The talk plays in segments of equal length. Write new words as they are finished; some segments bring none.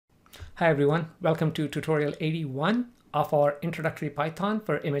Hi everyone, welcome to tutorial 81 of our Introductory Python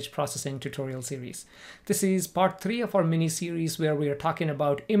for Image Processing tutorial series. This is part 3 of our mini series where we are talking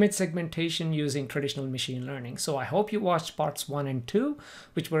about image segmentation using traditional machine learning. So I hope you watched parts 1 and 2,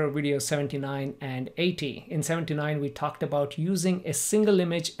 which were videos 79 and 80. In 79, we talked about using a single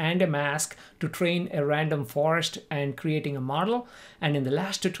image and a mask to train a random forest and creating a model. And in the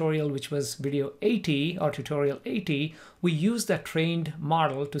last tutorial, which was video 80 or tutorial 80, we used that trained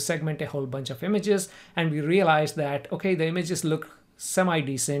model to segment a whole bunch of images, and we realized that, okay, the images look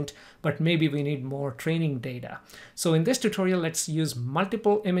semi-decent, but maybe we need more training data. So in this tutorial, let's use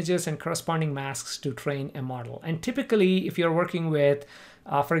multiple images and corresponding masks to train a model. And typically, if you're working with,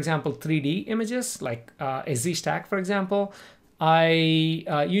 for example, 3D images, like a Z-stack, for example,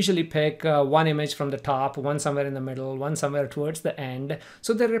 I usually pick one image from the top, one somewhere in the middle, one somewhere towards the end.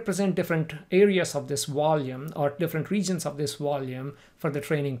 So they represent different areas of this volume or different regions of this volume for the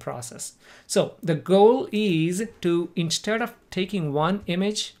training process. So the goal is to, instead of taking one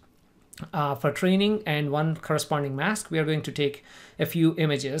image for training and one corresponding mask, we are going to take a few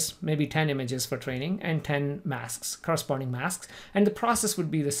images, maybe 10 images for training and 10 masks, corresponding masks, and the process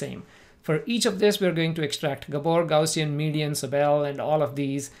would be the same. For each of this, we're going to extract Gabor, Gaussian, median, Sobel, and all of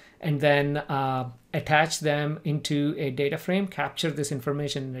these, and then attach them into a data frame, capture this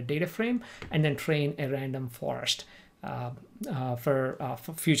information in a data frame, and then train a random forest for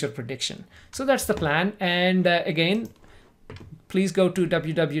future prediction. So that's the plan. And again, please go to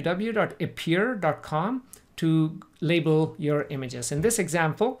www.appear.com to label your images. In this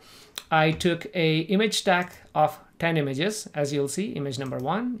example, I took a image stack of 10 images, as you'll see, image number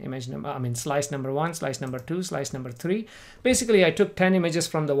 1, slice number 1, slice number 2, slice number 3. Basically, I took 10 images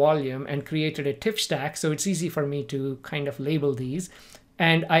from the volume and created a TIFF stack, so it's easy for me to kind of label these.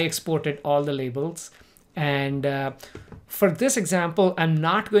 And I exported all the labels. And for this example, I'm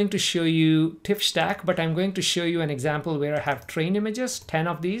not going to show you TIFF stack, but I'm going to show you an example where I have train images, 10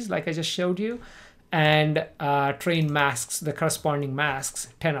 of these, like I just showed you, and train masks, the corresponding masks,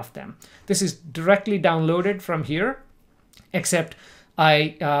 10 of them. This is directly downloaded from here, except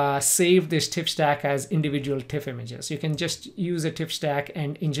I saved this TIFF stack as individual TIFF images. You can just use a TIFF stack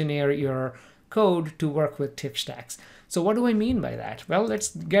and engineer your code to work with TIFF stacks. So what do I mean by that? Well,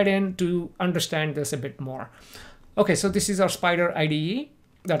 let's get in to understand this a bit more. Okay, so this is our Spider IDE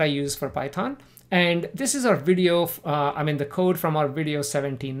that I use for Python. And this is our video, the code from our video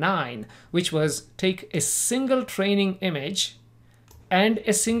 79, which was take a single training image and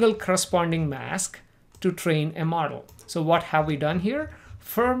a single corresponding mask to train a model. So what have we done here?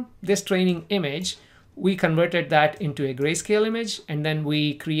 For this training image, we converted that into a grayscale image, and then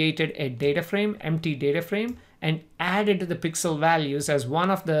we created a data frame, empty data frame, and added the pixel values as one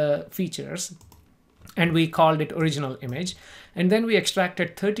of the features. And we called it original image. And then we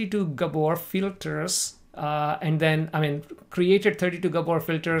extracted 32 Gabor filters created 32 Gabor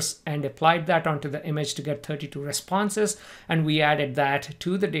filters and applied that onto the image to get 32 responses. And we added that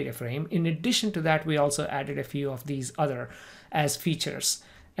to the data frame. In addition to that, we also added a few of these other as features.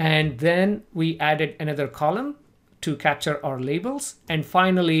 And then we added another column to capture our labels. And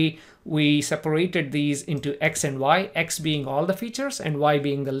finally, we separated these into X and Y, X being all the features and Y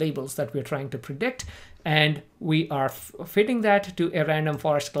being the labels that we're trying to predict. And we are fitting that to a random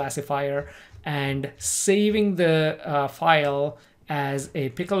forest classifier and saving the file as a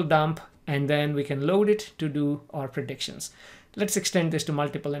pickle dump, and then we can load it to do our predictions. Let's extend this to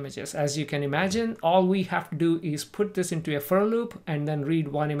multiple images. As you can imagine, all we have to do is put this into a for loop and then read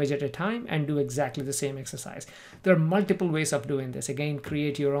one image at a time and do exactly the same exercise. There are multiple ways of doing this. Again,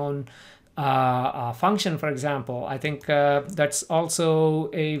 create your own function, for example. I think that's also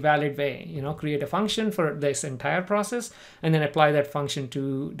a valid way. Create a function for this entire process and then apply that function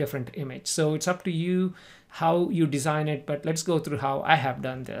to different image. So it's up to you how you design it, but let's go through how I have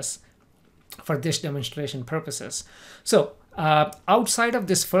done this for this demonstration purposes. So outside of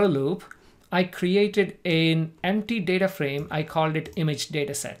this for loop, I created an empty data frame. I called it image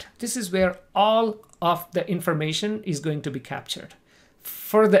dataset. This is where all of the information is going to be captured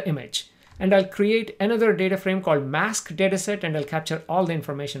for the image. And I'll create another data frame called mask dataset, and I'll capture all the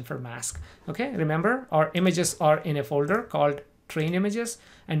information for mask. Okay, remember our images are in a folder called train images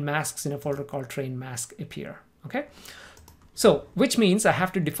and masks in a folder called train mask appear. Okay. So, which means I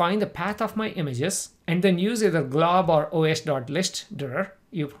have to define the path of my images and then use either glob or os.list.dir.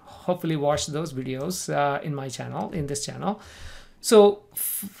 You've hopefully watched those videos in this channel. So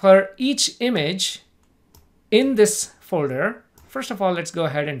for each image in this folder, first of all, let's go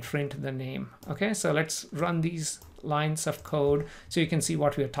ahead and print the name. Okay, so let's run these lines of code so you can see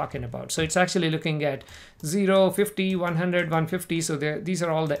what we are talking about. So it's actually looking at 0, 50, 100, 150. So these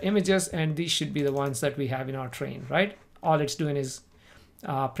are all the images, and these should be the ones that we have in our train, right? All it's doing is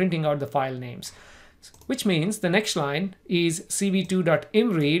printing out the file names, which means the next line is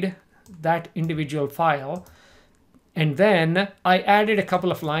cv2.imread, that individual file. And then I added a couple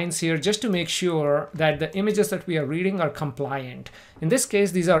of lines here just to make sure that the images that we are reading are compliant. In this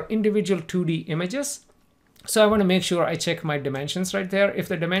case, these are individual 2D images. So I want to make sure I check my dimensions right there. If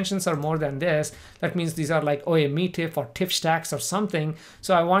the dimensions are more than this, that means these are like OME TIFF or TIFF stacks or something.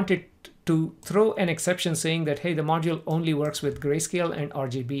 So I want it to throw an exception saying that, hey, the module only works with grayscale and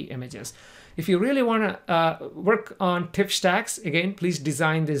RGB images. If you really want to work on TIFF stacks, again, please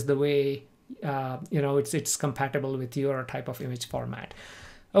design this the way it's compatible with your type of image format.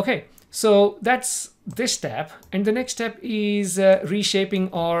 Okay, so that's this step. And the next step is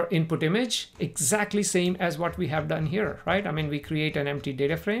reshaping our input image, exactly same as what we have done here, right? I mean, we create an empty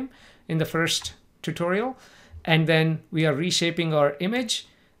data frame in the first tutorial, and then we are reshaping our image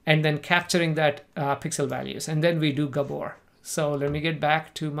and then capturing that pixel values, and then we do Gabor. So let me get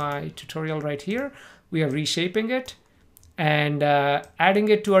back to my tutorial right here. We are reshaping it and adding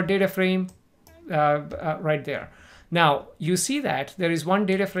it to our data frame right there. Now you see that there is one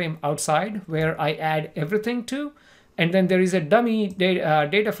data frame outside where I add everything to, and then there is a dummy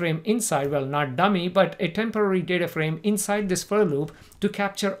data frame inside, well, not dummy, but a temporary data frame inside this for loop to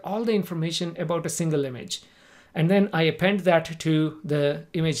capture all the information about a single image. And then I append that to the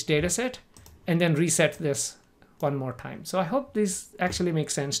image dataset and then reset this one more time. So I hope this actually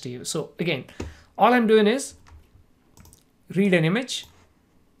makes sense to you. So again, all I'm doing is read an image,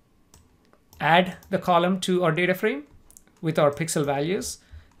 add the column to our data frame with our pixel values,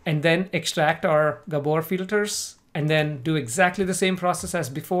 and then extract our Gabor filters, and then do exactly the same process as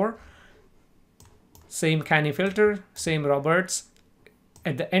before. Same canny filter, same Roberts.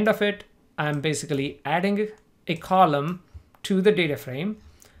 At the end of it, I'm basically adding a column to the data frame.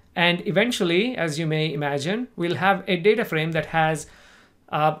 And eventually, as you may imagine, we'll have a data frame that has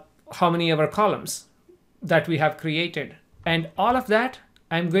how many of our columns that we have created. And all of that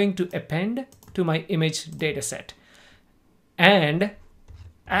I'm going to append to my image dataset. And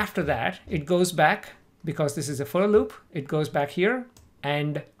after that, it goes back, because this is a for loop, it goes back here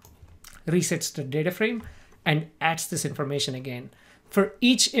and resets the data frame and adds this information again. For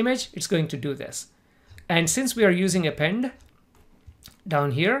each image, it's going to do this. And since we are using append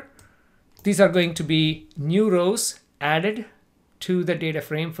down here, these are going to be new rows added to the data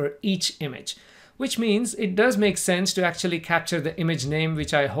frame for each image, which means it does make sense to actually capture the image name,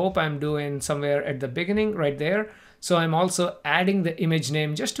 which I hope I'm doing somewhere at the beginning right there. So I'm also adding the image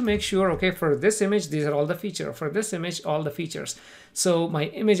name just to make sure, okay, for this image, these are all the features. For this image, all the features. So my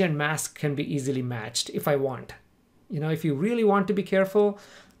image and mask can be easily matched if I want. You know, if you really want to be careful,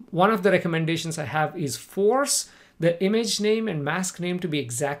 one of the recommendations I have is force the image name and mask name to be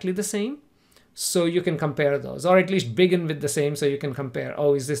exactly the same, so you can compare those, or at least begin with the same so you can compare,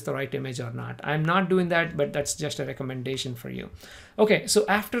 oh, is this the right image or not? I'm not doing that, but that's just a recommendation for you. Okay, so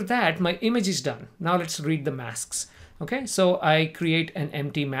after that, my image is done. Now let's read the masks. Okay, so I create an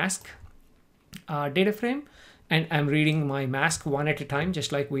empty mask data frame, and I'm reading my mask one at a time,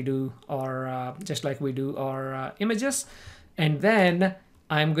 just like we do our images. And then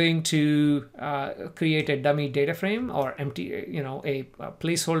I'm going to create a dummy data frame, or empty, you know, a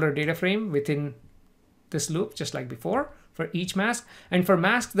placeholder data frame within this loop, just like before, for each mask. And for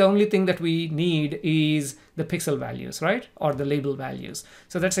mask, the only thing that we need is the pixel values, right? Or the label values.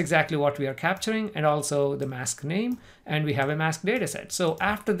 So that's exactly what we are capturing, and also the mask name, and we have a mask data set. So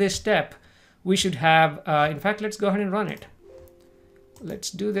after this step, we should have, in fact, let's go ahead and run it. Let's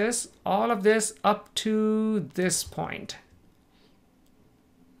do this, all of this up to this point.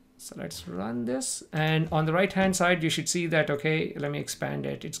 So let's run this, and on the right hand side you should see that, okay, let me expand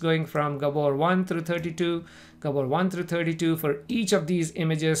it. It's going from Gabor 1 through 32, Gabor 1 through 32 for each of these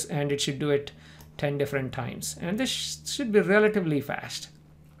images, and it should do it 10 different times. And this should be relatively fast.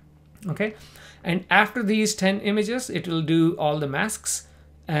 Okay, and after these 10 images, it will do all the masks,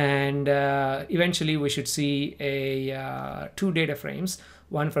 and eventually we should see a 2 data frames,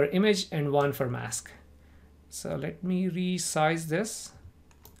 one for image and one for mask. So let me resize this.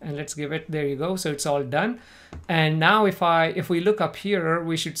 And let's give it, there you go. So it's all done. And now if we look up here,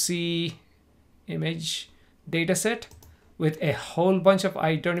 we should see image dataset with a whole bunch of,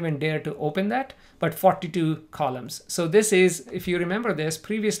 I don't even dare to open that, but 42 columns. So this is, if you remember this,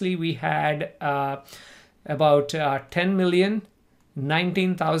 previously we had about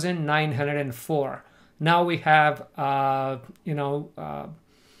 10,019,904. Now we have,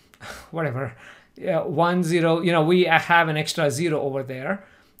 whatever, 1 0, we have an extra 0 over there,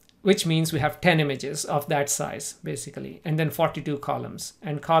 which means we have 10 images of that size basically, and then 42 columns,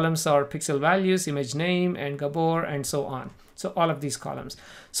 and columns are pixel values, image name, and Gabor, and so on. So all of these columns.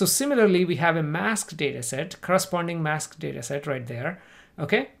 So similarly, we have a masked data set, corresponding masked data set right there.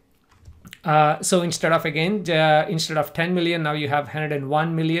 Okay. So instead of 10 million, now you have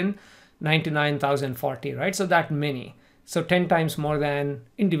 101,099,040, right? So that many. So 10 times more than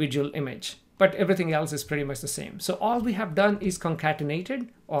individual image, but everything else is pretty much the same. So all we have done is concatenated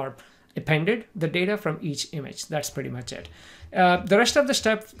or appended the data from each image. That's pretty much it. The rest of the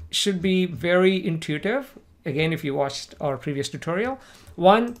step should be very intuitive. Again, if you watched our previous tutorial,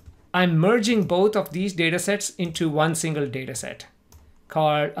 one, I'm merging both of these data sets into one single data set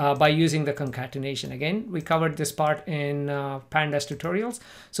called by using the concatenation. Again, we covered this part in pandas tutorials.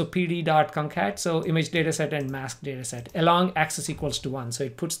 So pd.concat, so image dataset and mask dataset along axis equals to 1. So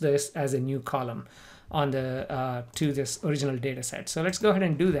it puts this as a new column on the to this original data set. So let's go ahead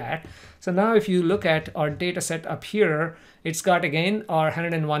and do that. So now if you look at our data set up here, it's got again our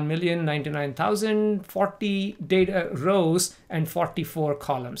 101,099,040 data rows and 44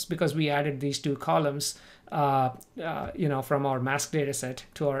 columns, because we added these two columns from our mask data set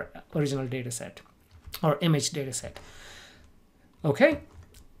to our original data set or image data set. Okay,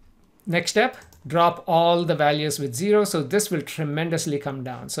 next step, drop all the values with 0. So this will tremendously come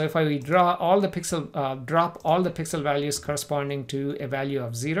down. So if I drop all the pixel values corresponding to a value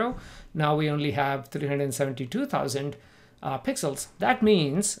of 0, now we only have 372,000 pixels. That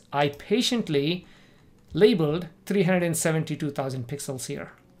means I patiently labeled 372,000 pixels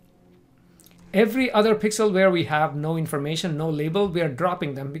here. Every other pixel where we have no information, no label, we are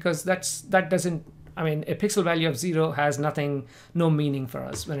dropping them, because a pixel value of 0 has no meaning for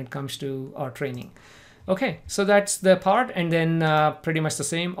us when it comes to our training. Okay, so that's the part. And then pretty much the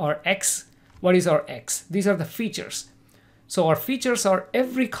same, our X. What is our X? These are the features. So our features are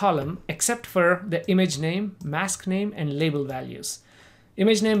every column except for the image name, mask name, and label values.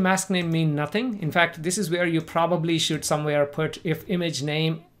 Image name, mask name mean nothing. In fact, this is where you probably should somewhere put, if image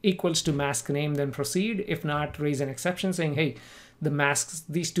name equals to mask name, then proceed. If not, raise an exception saying, hey, the masks,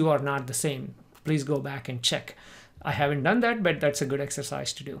 these two are not the same. Please go back and check. I haven't done that, but that's a good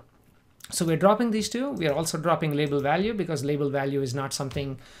exercise to do. So we're dropping these two. We are also dropping label value, because label value is not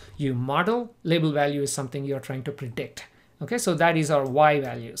something you model. Label value is something you're trying to predict. Okay, so that is our Y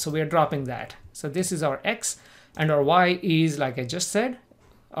value. So we're dropping that. So this is our X, and our Y is, like I just said,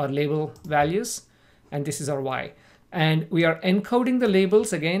 our label values, and this is our Y. And we are encoding the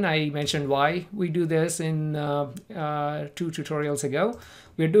labels. Again, I mentioned why we do this in 2 tutorials ago.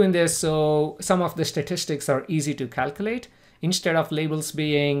 We're doing this so some of the statistics are easy to calculate. Instead of labels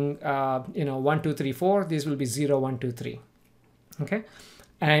being 1, 2, 3, 4, these will be 0, 1, 2, 3. Okay,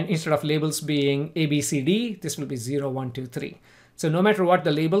 and instead of labels being A, B, C, D, this will be 0, 1, 2, 3. So no matter what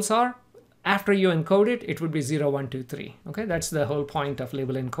the labels are, after you encode it, it would be 0, 1, 2, 3. Okay, that's the whole point of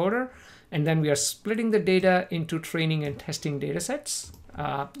label encoder. And then we are splitting the data into training and testing data sets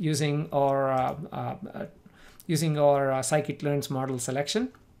using our scikit-learn's model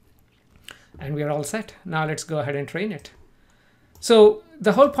selection. And we are all set. Now let's go ahead and train it. So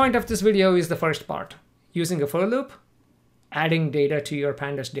the whole point of this video is the first part, using a for loop, adding data to your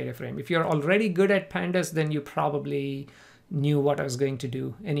pandas data frame. If you're already good at pandas, then you probably knew what I was going to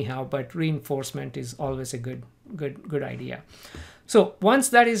do anyhow, but reinforcement is always a good idea. So once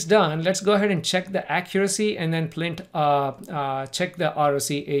that is done, let's go ahead and check the accuracy and then check the ROC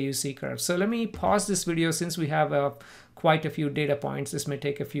AUC curve. So let me pause this video since we have quite a few data points. This may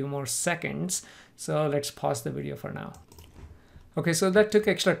take a few more seconds. So let's pause the video for now. Okay, so that took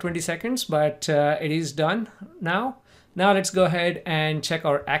extra 20 seconds, but it is done now. Now let's go ahead and check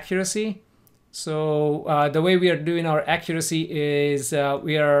our accuracy. So the way we are doing our accuracy is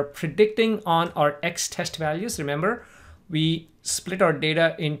we are predicting on our X test values. Remember, we split our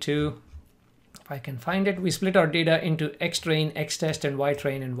data into, if I can find it, we split our data into X train, X test, and Y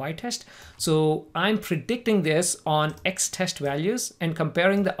train and Y test. So I'm predicting this on X test values and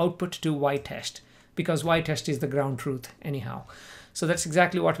comparing the output to Y test, because Y test is the ground truth anyhow. So that's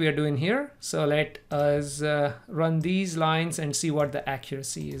exactly what we are doing here. So let us run these lines and see what the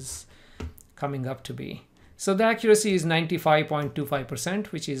accuracy is coming up to be. So the accuracy is 95.25%,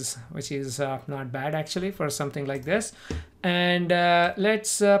 which is not bad actually for something like this. And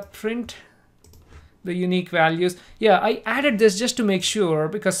let's print the unique values. Yeah, I added this just to make sure,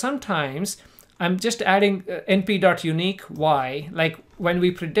 because sometimes I'm just adding np.unique y. Like when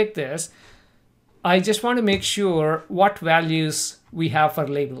we predict this, I just want to make sure what values we have for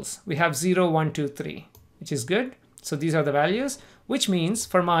labels. We have 0, 1, 2, 3, which is good. So these are the values, which means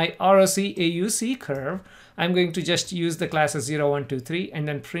for my ROC AUC curve, I'm going to just use the classes 0, 1, 2, 3, and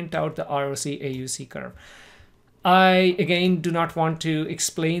then print out the ROC AUC curve. I, again, do not want to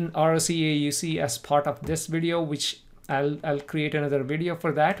explain ROC AUC as part of this video, which I'll create another video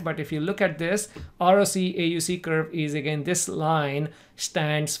for that. But if you look at this, ROC AUC curve is, again, this line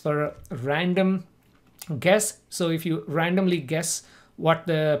stands for random guess. So if you randomly guess what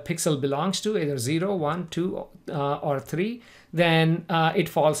the pixel belongs to, either 0, 1, 2, or 3, then it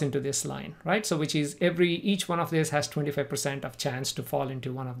falls into this line, right? So which is each one of these has 25% of chance to fall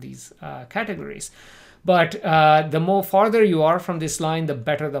into one of these categories. But the more farther you are from this line, the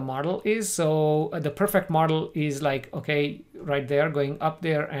better the model is. So the perfect model is like, okay, right there, going up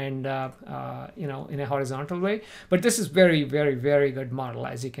there and, you know, in a horizontal way. But this is very, very, very good model,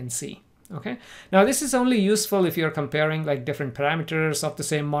 as you can see. Okay, now this is only useful if you're comparing like different parameters of the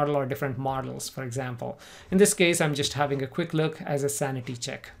same model or different models, for example. In this case, I'm just having a quick look as a sanity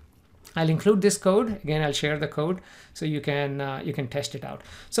check. I'll include this code. Again, I'll share the code so you can test it out.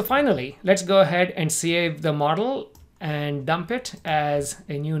 So finally, let's go ahead and save the model and dump it as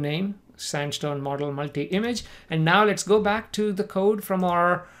a new name, Sandstone Model Multi-Image. And now let's go back to the code from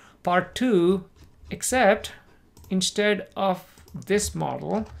our part 2, except instead of this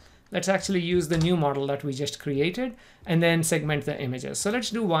model, let's actually use the new model that we just created and then segment the images. So let's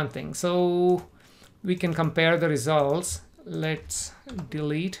do one thing. So we can compare the results. Let's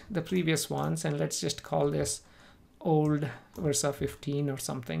delete the previous ones and let's just call this old Versa 15 or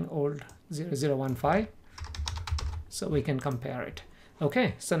something, old 0015. So we can compare it.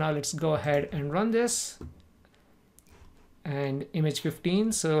 Okay, so now let's go ahead and run this. And image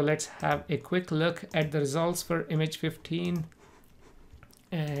 15. So let's have a quick look at the results for image 15.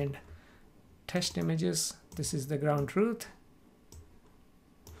 And test images. This is the ground truth.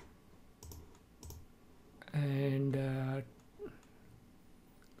 And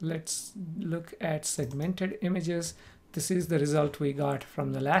let's look at segmented images. This is the result we got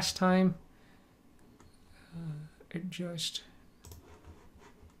from the last time. Adjust.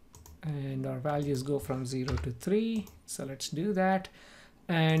 And our values go from 0 to 3. So let's do that.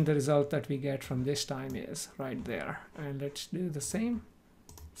 And the result that we get from this time is right there. And let's do the same.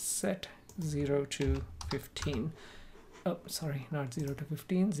 Set 0 to 15. Oh, sorry, not 0 to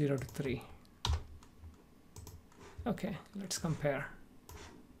 15, 0 to 3. Okay, let's compare.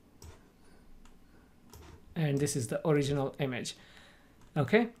 And this is the original image.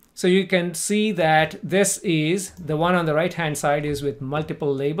 Okay, so you can see that this is the one on the right hand side is with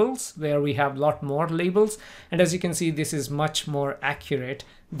multiple labels, where we have a lot more labels. And as you can see, this is much more accurate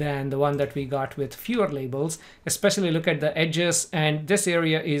than the one that we got with fewer labels. Especially look at the edges, and this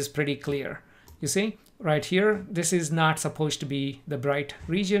area is pretty clear. You see right here, this is not supposed to be the bright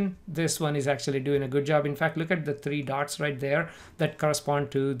region. This one is actually doing a good job. In fact, look at the 3 dots right there that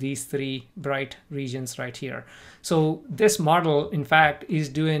correspond to these 3 bright regions right here. So this model, in fact, is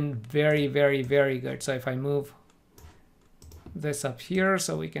doing very, very, very good. So if I move this up here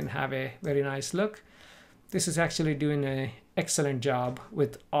so we can have a very nice look, this is actually doing an excellent job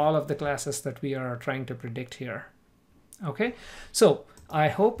with all of the classes that we are trying to predict here. Okay, so I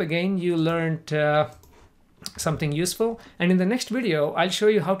hope again you learned something useful, and in the next video I'll show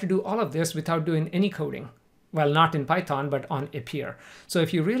you how to do all of this without doing any coding. Well, not in Python, but on Appear. So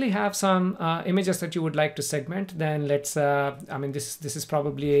if you really have some images that you would like to segment, then let's, I mean, this is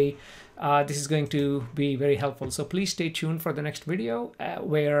probably this is going to be very helpful. So please stay tuned for the next video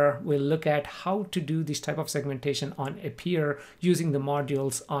where we'll look at how to do this type of segmentation on Appear using the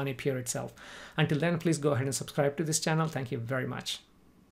modules on Appear itself. Until then, please go ahead and subscribe to this channel. Thank you very much.